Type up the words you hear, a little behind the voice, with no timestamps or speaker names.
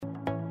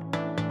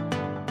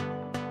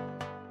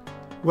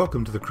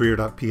Welcome to the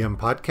Career.pm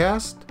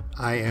podcast.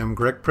 I am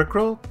Greg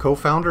Prickrell,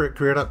 co-founder at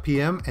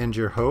Career.pm and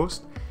your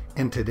host.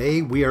 And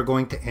today we are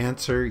going to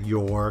answer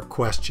your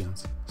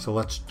questions. So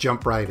let's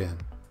jump right in.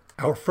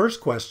 Our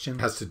first question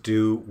has to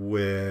do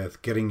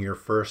with getting your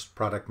first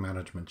product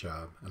management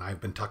job. And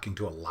I've been talking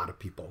to a lot of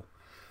people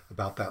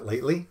about that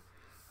lately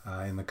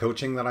in the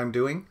coaching that I'm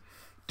doing.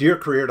 Dear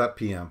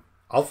Career.pm,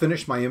 I'll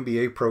finish my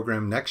MBA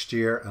program next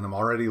year and I'm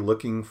already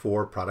looking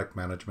for product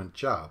management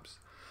jobs.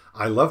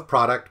 I love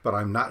product, but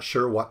I'm not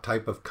sure what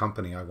type of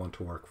company I want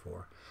to work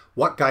for.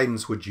 What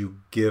guidance would you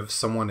give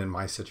someone in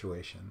my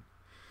situation?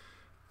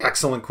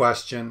 Excellent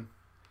question.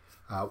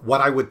 What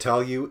I would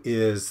tell you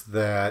is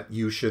that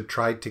you should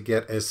try to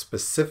get as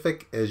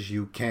specific as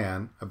you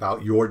can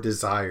about your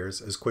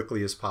desires as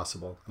quickly as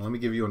possible. And let me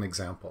give you an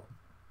example.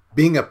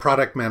 Being a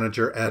product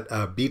manager at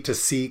a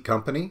B2C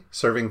company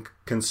serving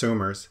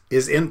consumers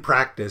is in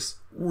practice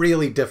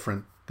really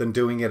different than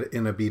doing it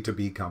in a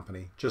B2B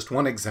company. Just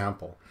one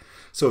example.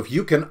 So if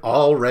you can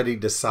already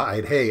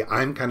decide, hey,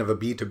 I'm kind of a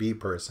B2B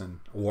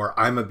person or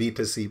I'm a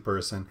B2C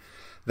person,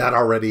 that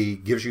already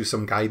gives you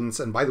some guidance.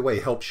 And by the way,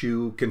 helps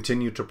you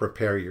continue to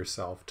prepare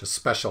yourself to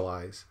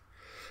specialize.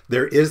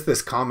 There is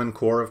this common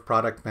core of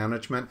product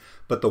management,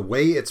 but the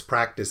way it's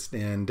practiced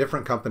in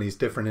different companies,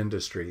 different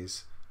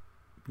industries,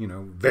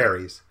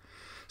 varies.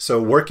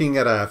 So working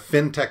at a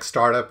fintech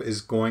startup is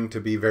going to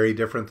be very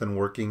different than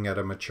working at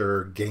a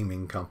mature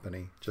gaming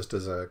company, just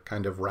as a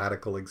kind of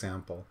radical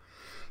example.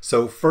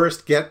 So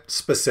first, get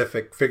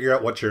specific, figure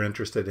out what you're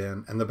interested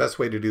in. And the best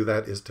way to do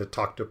that is to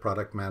talk to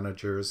product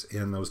managers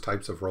in those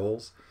types of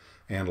roles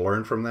and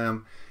learn from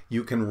them.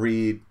 You can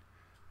read,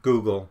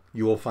 Google,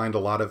 you will find a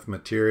lot of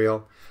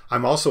material.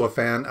 I'm also a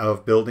fan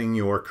of building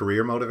your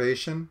career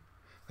motivation.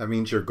 That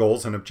means your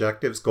goals and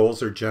objectives.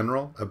 Goals are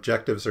general,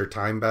 objectives are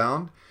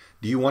time-bound.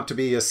 Do you want to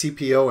be a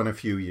CPO in a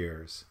few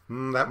years?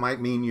 That might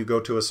mean you go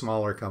to a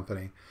smaller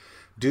company.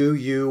 Do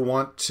you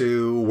want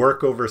to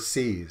work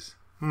overseas?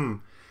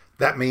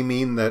 That may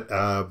mean that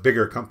a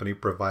bigger company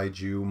provides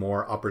you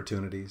more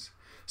opportunities.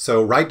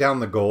 So write down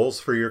the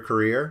goals for your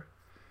career,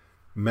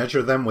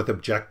 measure them with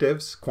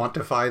objectives,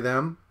 quantify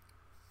them,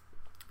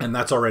 and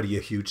that's already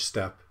a huge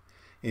step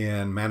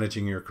in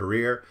managing your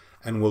career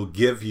and will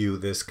give you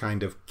this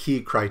kind of key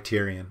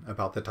criterion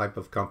about the type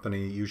of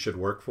company you should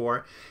work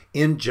for.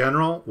 In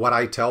general, what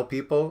I tell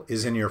people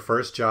is in your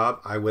first job,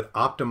 I would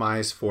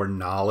optimize for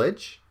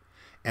knowledge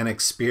and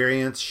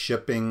experience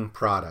shipping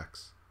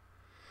products.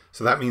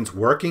 So that means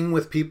working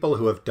with people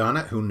who have done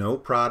it, who know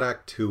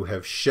product, who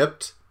have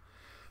shipped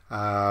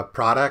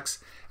products,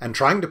 and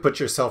trying to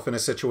put yourself in a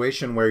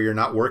situation where you're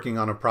not working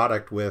on a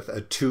product with a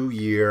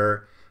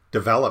 2-year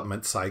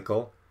development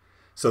cycle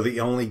so that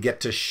you only get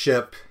to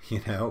ship,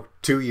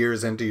 2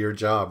 years into your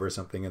job or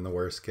something in the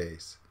worst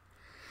case.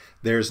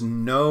 There's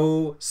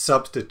no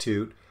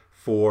substitute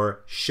for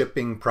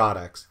shipping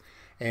products.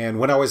 And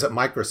when I was at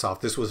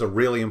Microsoft, this was a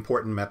really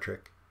important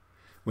metric.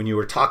 When you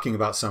were talking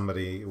about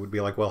somebody, it would be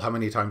like, well, how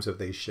many times have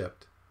they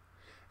shipped?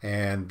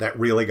 And that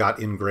really got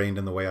ingrained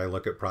in the way I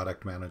look at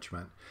product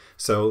management.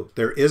 So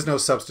there is no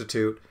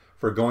substitute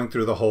for going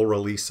through the whole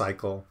release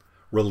cycle,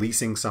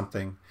 releasing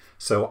something.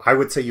 So I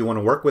would say you want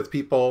to work with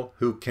people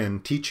who can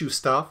teach you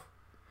stuff,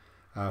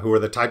 who are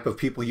the type of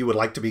people you would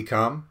like to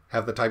become,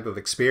 have the type of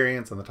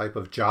experience and the type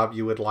of job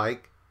you would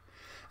like.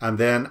 And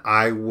then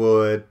I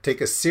would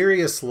take a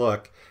serious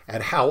look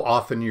at how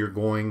often you're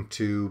going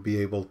to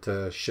be able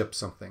to ship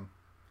something.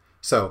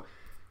 So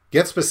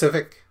get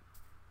specific,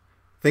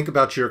 think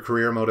about your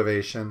career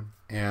motivation,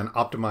 and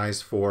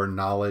optimize for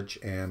knowledge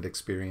and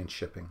experience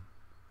shipping.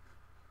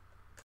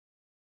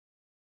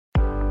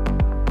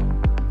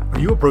 Are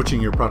you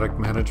approaching your product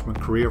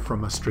management career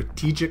from a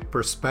strategic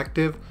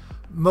perspective?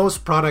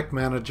 Most product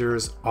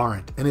managers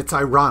aren't, and it's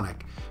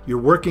ironic. You're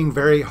working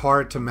very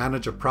hard to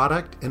manage a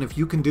product, and if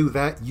you can do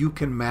that, you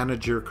can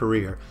manage your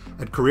career.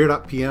 At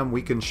Career.pm,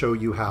 we can show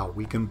you how.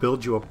 We can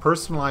build you a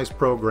personalized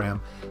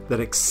program that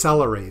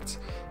accelerates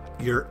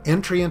your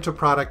entry into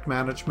product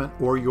management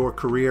or your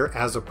career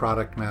as a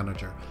product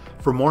manager.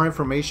 For more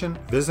information,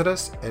 visit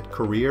us at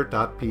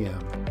Career.pm.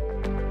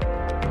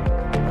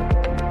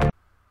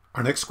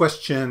 Our next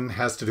question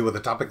has to do with a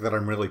topic that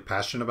I'm really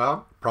passionate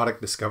about,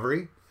 product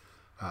discovery.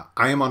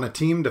 I am on a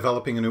team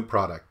developing a new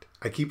product.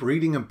 I keep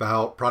reading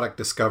about product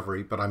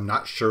discovery, but I'm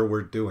not sure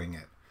we're doing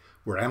it.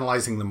 We're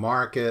analyzing the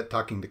market,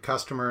 talking to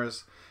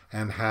customers,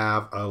 and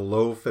have a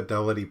low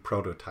fidelity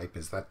prototype.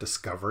 Is that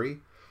discovery?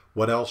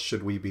 What else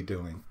should we be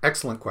doing?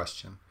 Excellent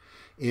question.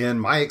 In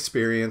my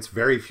experience,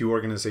 very few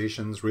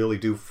organizations really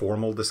do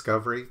formal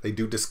discovery. They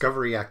do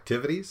discovery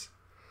activities,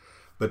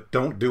 but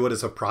don't do it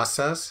as a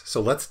process.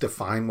 So let's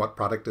define what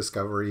product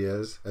discovery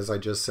is. As I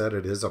just said,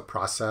 it is a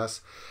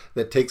process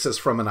that takes us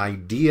from an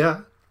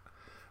idea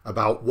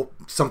about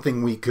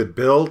something we could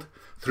build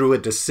through a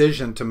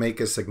decision to make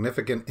a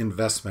significant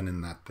investment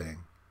in that thing.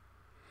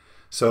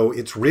 So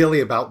it's really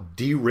about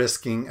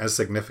de-risking a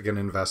significant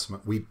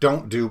investment. We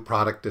don't do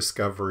product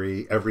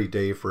discovery every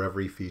day for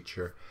every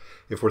feature.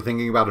 If we're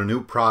thinking about a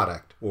new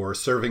product or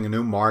serving a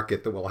new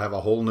market that will have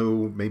a whole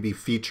new maybe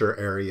feature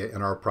area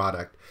in our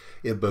product,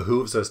 it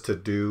behooves us to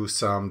do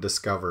some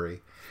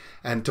discovery.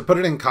 And to put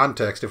it in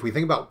context, if we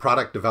think about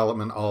product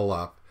development all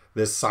up,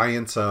 this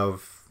science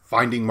of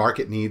finding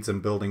market needs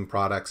and building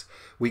products,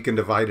 we can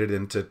divide it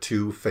into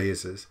two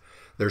phases.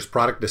 There's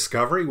product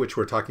discovery, which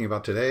we're talking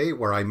about today,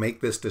 where I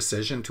make this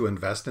decision to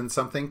invest in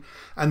something.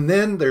 And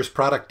then there's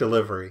product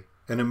delivery.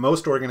 And in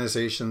most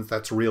organizations,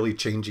 that's really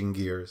changing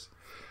gears.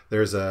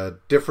 There's a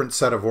different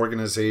set of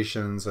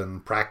organizations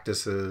and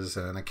practices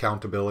and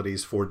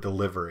accountabilities for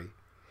delivery.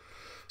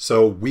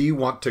 So we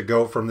want to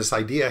go from this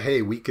idea,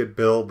 hey, we could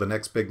build the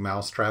next big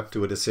mousetrap,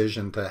 to a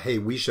decision to, hey,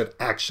 we should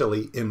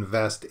actually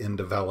invest in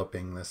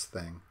developing this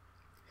thing.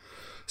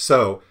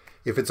 So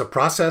if it's a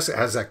process, it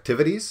has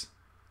activities,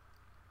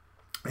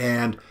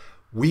 and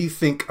we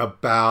think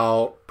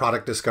about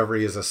product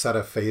discovery as a set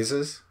of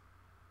phases.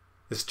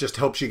 This just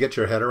helps you get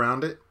your head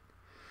around it.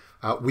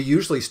 We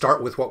usually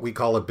start with what we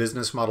call a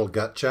business model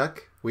gut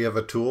check. We have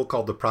a tool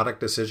called the Product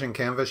Decision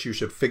Canvas. You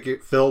should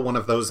fill one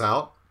of those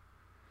out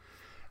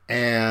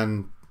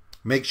and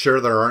make sure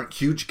there aren't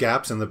huge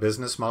gaps in the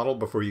business model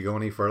before you go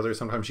any further.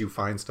 Sometimes you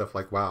find stuff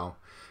like, wow,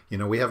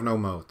 we have no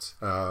moats.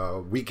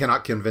 We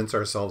cannot convince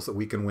ourselves that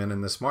we can win in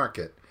this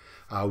market.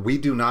 We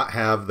do not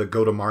have the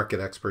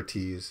go-to-market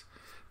expertise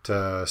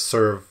to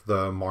serve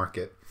the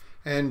market.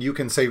 And you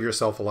can save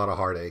yourself a lot of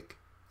heartache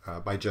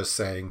by just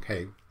saying,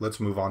 hey, let's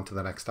move on to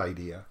the next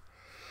idea.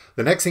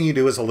 The next thing you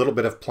do is a little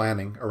bit of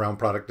planning around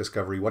product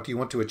discovery. What do you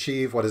want to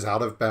achieve? What is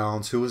out of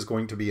bounds? Who is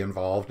going to be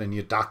involved? And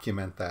you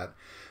document that.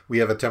 We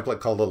have a template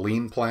called a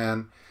lean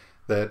plan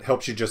that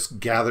helps you just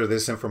gather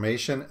this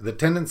information. The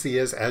tendency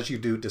is, as you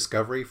do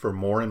discovery, for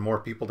more and more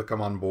people to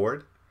come on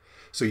board.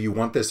 So you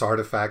want this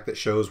artifact that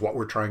shows what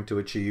we're trying to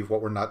achieve,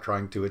 what we're not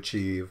trying to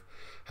achieve,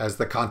 has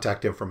the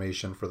contact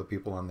information for the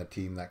people on the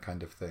team, that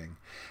kind of thing.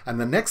 And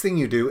the next thing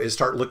you do is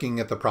start looking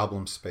at the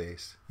problem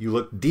space. You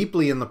look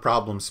deeply in the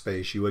problem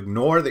space. You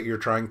ignore that you're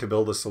trying to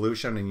build a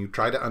solution, and you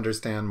try to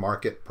understand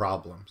market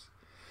problems.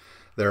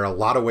 There are a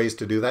lot of ways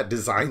to do that.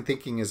 Design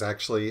thinking is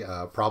actually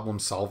a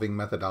problem-solving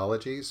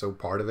methodology. So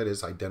part of it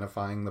is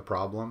identifying the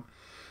problem.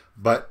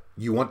 But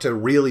you want to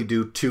really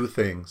do two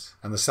things.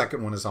 And the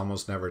second one is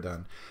almost never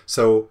done.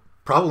 So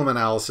problem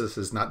analysis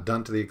is not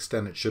done to the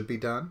extent it should be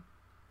done.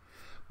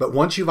 But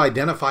once you've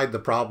identified the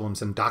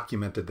problems and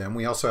documented them,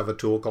 we also have a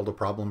tool called a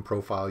problem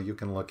profile you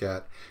can look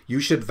at. You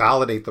should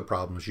validate the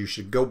problems. You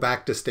should go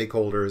back to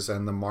stakeholders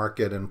and the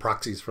market and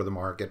proxies for the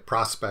market,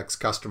 prospects,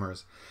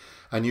 customers.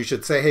 And you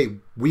should say, hey,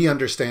 we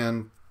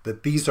understand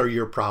that these are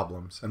your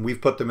problems and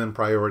we've put them in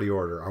priority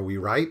order. Are we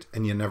right?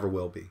 And you never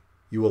will be.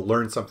 You will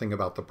learn something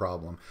about the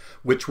problem,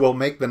 which will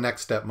make the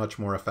next step much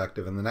more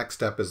effective. And the next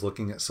step is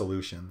looking at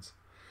solutions.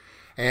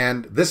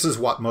 And this is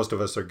what most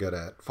of us are good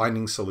at,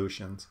 finding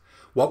solutions.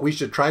 What we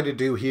should try to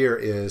do here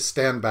is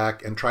stand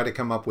back and try to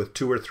come up with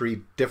 2 or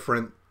 3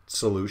 different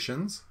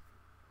solutions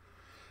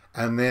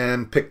and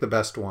then pick the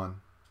best one.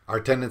 Our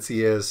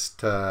tendency is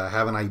to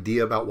have an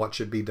idea about what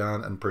should be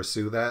done and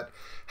pursue that.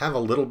 Have a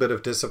little bit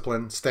of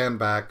discipline, stand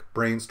back,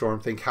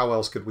 brainstorm, think how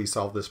else could we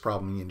solve this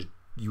problem?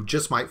 You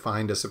just might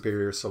find a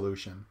superior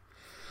solution.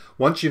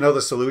 Once you know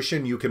the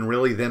solution, you can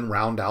really then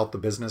round out the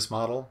business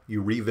model.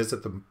 You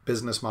revisit the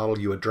business model,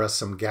 you address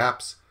some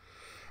gaps,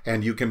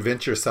 and you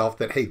convince yourself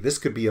that, hey, this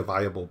could be a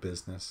viable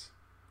business.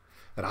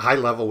 At a high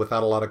level,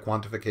 without a lot of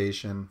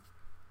quantification,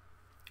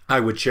 I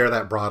would share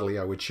that broadly.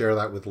 I would share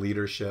that with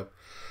leadership.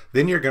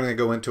 Then you're going to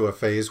go into a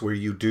phase where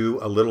you do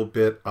a little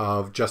bit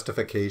of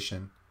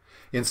justification.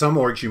 In some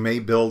orgs, you may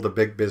build a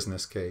big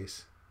business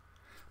case.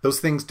 Those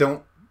things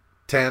don't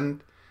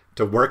tend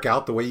to work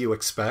out the way you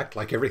expect,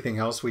 like everything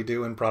else we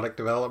do in product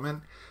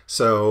development.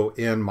 So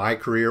in my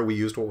career, we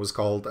used what was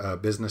called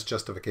business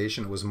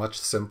justification. It was much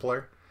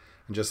simpler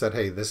and just said,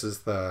 hey, this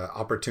is the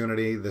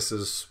opportunity. This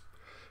is,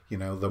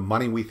 the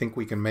money we think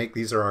we can make.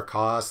 These are our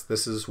costs.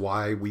 This is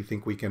why we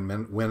think we can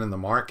win in the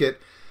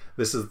market.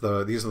 These are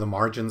the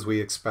margins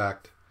we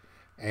expect.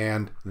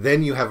 And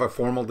then you have a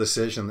formal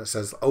decision that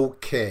says,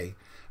 okay,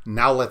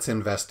 now let's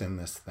invest in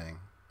this thing.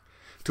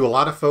 To a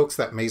lot of folks,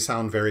 that may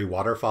sound very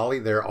waterfall-y.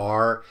 There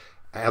are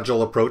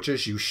agile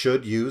approaches you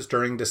should use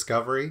during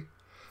discovery.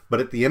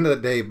 But at the end of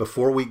the day,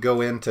 before we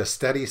go into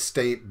steady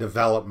state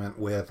development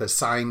with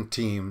assigned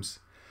teams,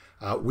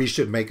 we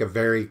should make a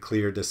very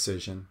clear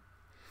decision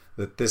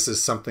that this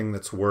is something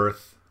that's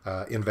worth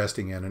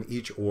investing in. And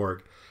each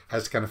org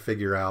has to kind of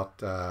figure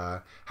out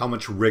how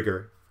much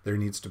rigor there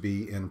needs to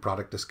be in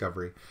product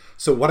discovery.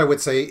 So what I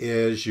would say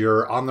is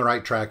you're on the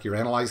right track. You're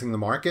analyzing the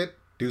market.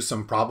 Do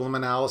some problem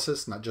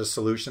analysis, not just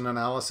solution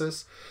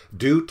analysis.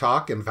 Do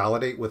talk and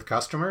validate with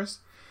customers.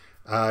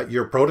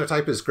 Your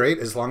prototype is great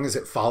as long as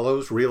it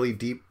follows really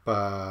deep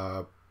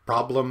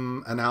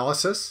problem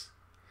analysis.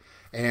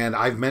 And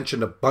I've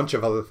mentioned a bunch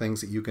of other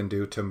things that you can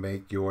do to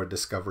make your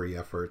discovery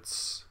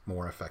efforts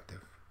more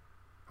effective.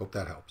 Hope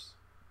that helps.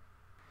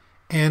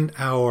 And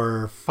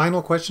our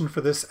final question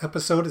for this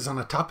episode is on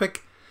a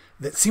topic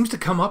that seems to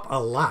come up a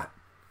lot.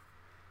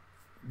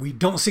 We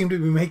don't seem to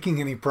be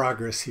making any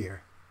progress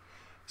here.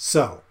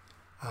 So,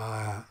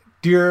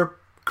 dear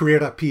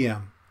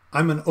Career.PM,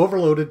 I'm an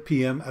overloaded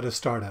PM at a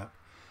startup.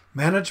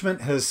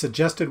 Management has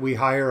suggested we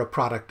hire a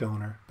product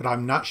owner, but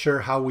I'm not sure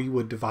how we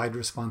would divide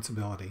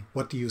responsibility.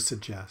 What do you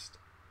suggest?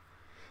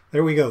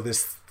 There we go,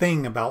 this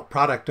thing about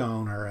product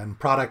owner and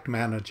product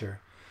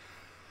manager.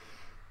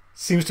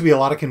 Seems to be a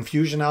lot of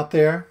confusion out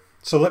there.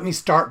 So let me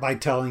start by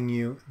telling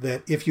you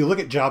that if you look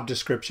at job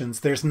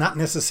descriptions, there's not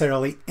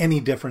necessarily any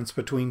difference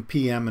between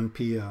PM and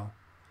PO.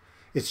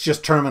 It's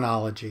just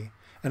terminology.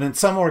 And in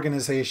some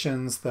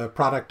organizations, the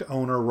product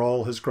owner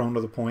role has grown to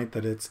the point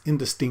that it's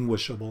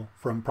indistinguishable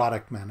from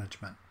product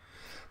management.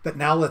 But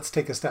now let's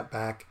take a step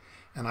back,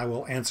 and I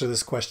will answer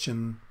this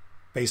question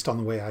based on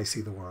the way I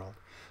see the world.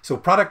 So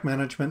product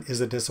management is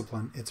a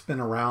discipline. It's been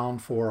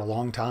around for a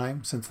long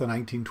time, since the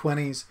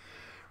 1920s.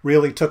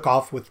 Really took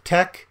off with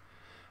tech.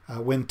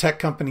 When tech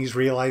companies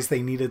realized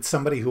they needed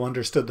somebody who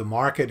understood the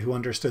market, who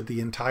understood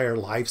the entire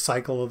life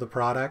cycle of the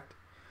product.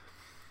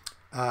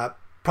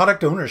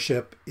 Product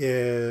ownership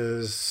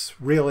is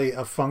really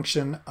a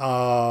function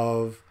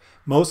of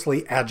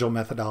mostly agile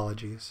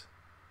methodologies.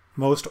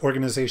 Most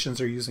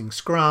organizations are using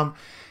Scrum.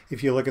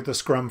 If you look at the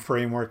Scrum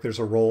framework, there's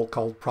a role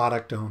called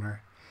product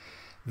owner.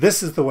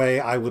 This is the way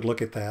I would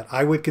look at that.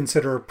 I would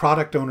consider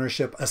product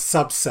ownership a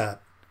subset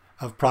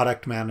of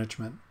product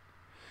management.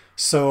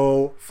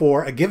 So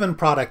for a given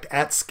product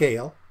at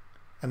scale,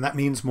 and that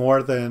means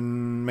more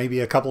than maybe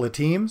a couple of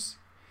teams,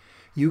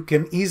 you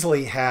can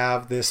easily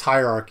have this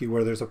hierarchy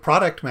where there's a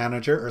product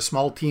manager or a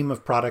small team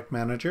of product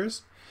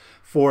managers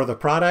for the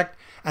product.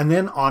 And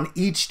then on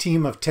each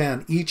team of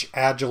 10, each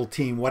agile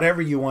team,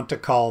 whatever you want to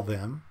call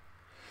them,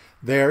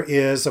 there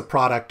is a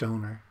product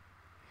owner.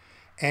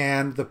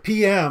 And the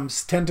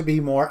PMs tend to be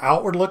more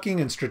outward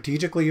looking and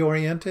strategically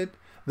oriented.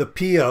 The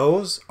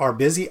POs are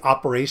busy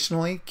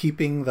operationally,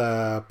 keeping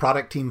the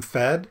product team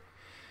fed,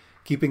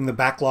 keeping the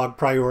backlog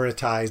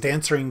prioritized,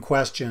 answering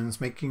questions,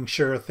 making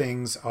sure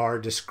things are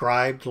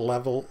described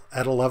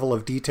at a level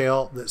of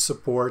detail that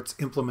supports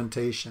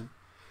implementation.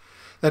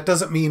 That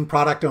doesn't mean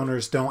product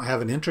owners don't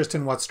have an interest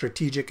in what's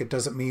strategic. It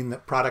doesn't mean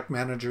that product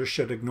managers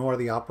should ignore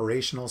the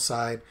operational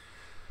side.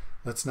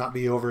 Let's not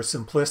be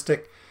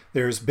oversimplistic.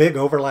 There's big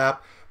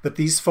overlap, but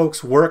these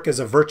folks work as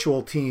a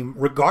virtual team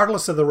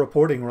regardless of the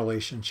reporting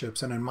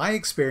relationships. And in my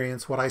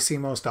experience, what I see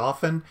most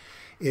often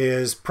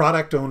is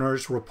product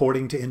owners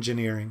reporting to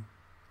engineering.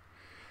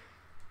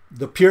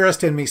 The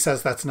purist in me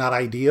says that's not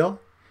ideal.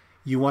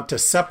 You want to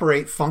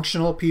separate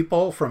functional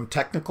people from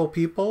technical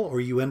people, or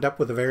you end up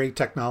with a very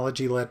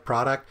technology-led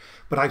product.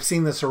 But I've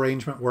seen this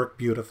arrangement work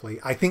beautifully.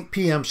 I think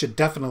PM should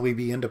definitely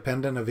be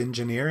independent of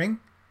engineering.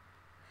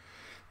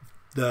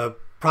 The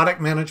product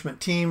management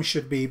team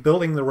should be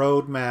building the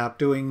roadmap,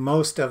 doing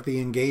most of the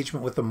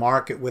engagement with the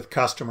market, with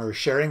customers,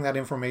 sharing that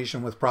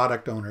information with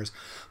product owners,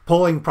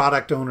 pulling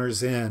product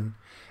owners in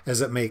as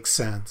it makes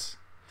sense.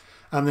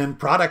 And then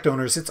product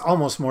owners, it's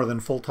almost more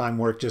than full-time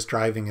work just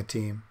driving a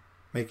team,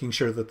 making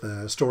sure that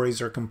the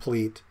stories are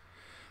complete,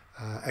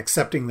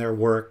 accepting their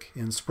work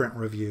in sprint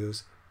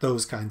reviews,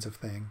 those kinds of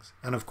things.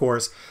 And of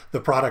course,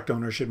 the product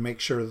owner should make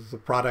sure that the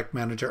product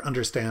manager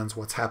understands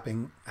what's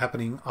happening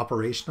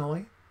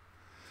operationally.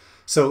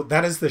 So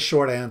that is the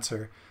short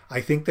answer.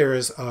 I think there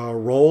is a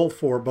role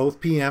for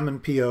both PM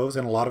and POs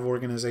in a lot of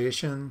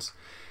organizations.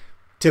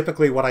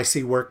 Typically, what I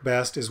see work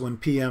best is when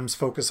PMs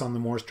focus on the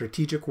more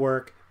strategic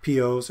work.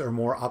 POs are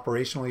more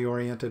operationally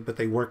oriented, but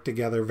they work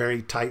together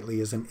very tightly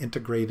as an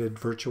integrated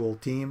virtual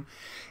team.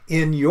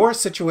 In your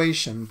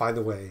situation, by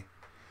the way,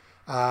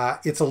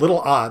 it's a little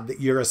odd that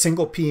you're a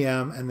single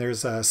PM and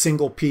there's a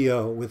single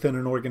PO within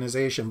an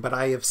organization, but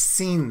I have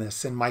seen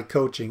this in my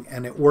coaching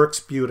and it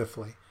works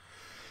beautifully.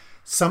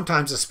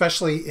 Sometimes,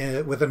 especially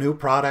with a new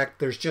product,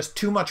 there's just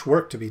too much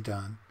work to be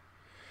done.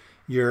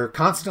 You're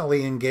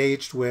constantly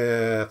engaged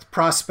with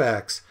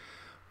prospects,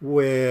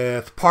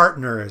 with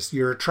partners.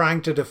 You're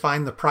trying to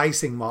define the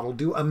pricing model,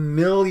 do a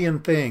million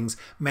things,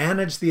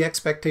 manage the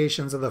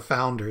expectations of the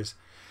founders.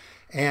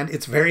 And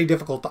it's very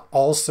difficult to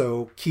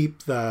also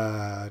keep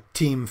the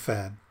team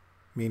fed,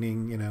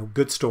 meaning,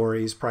 good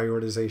stories,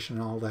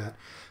 prioritization, all that.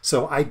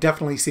 So I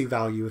definitely see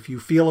value. If you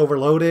feel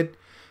overloaded,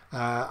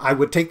 I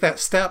would take that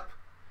step.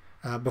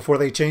 Before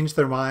they change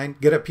their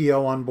mind, get a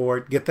PO on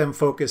board, get them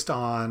focused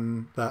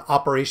on the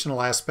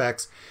operational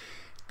aspects.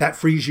 That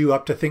frees you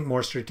up to think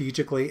more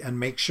strategically and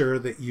make sure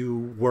that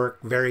you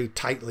work very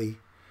tightly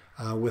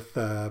with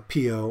the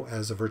PO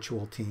as a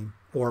virtual team,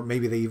 or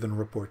maybe they even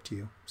report to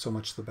you. So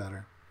much the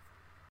better.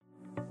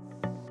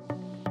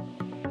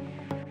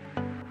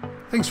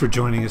 Thanks for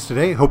joining us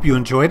today. Hope you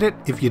enjoyed it.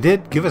 If you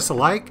did, give us a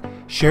like,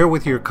 share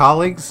with your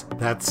colleagues.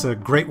 That's a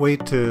great way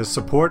to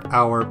support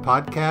our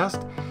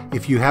podcast.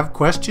 If you have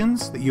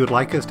questions that you would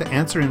like us to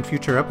answer in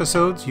future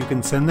episodes, you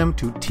can send them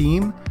to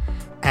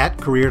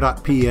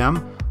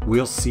team@career.pm.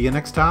 We'll see you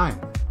next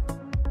time.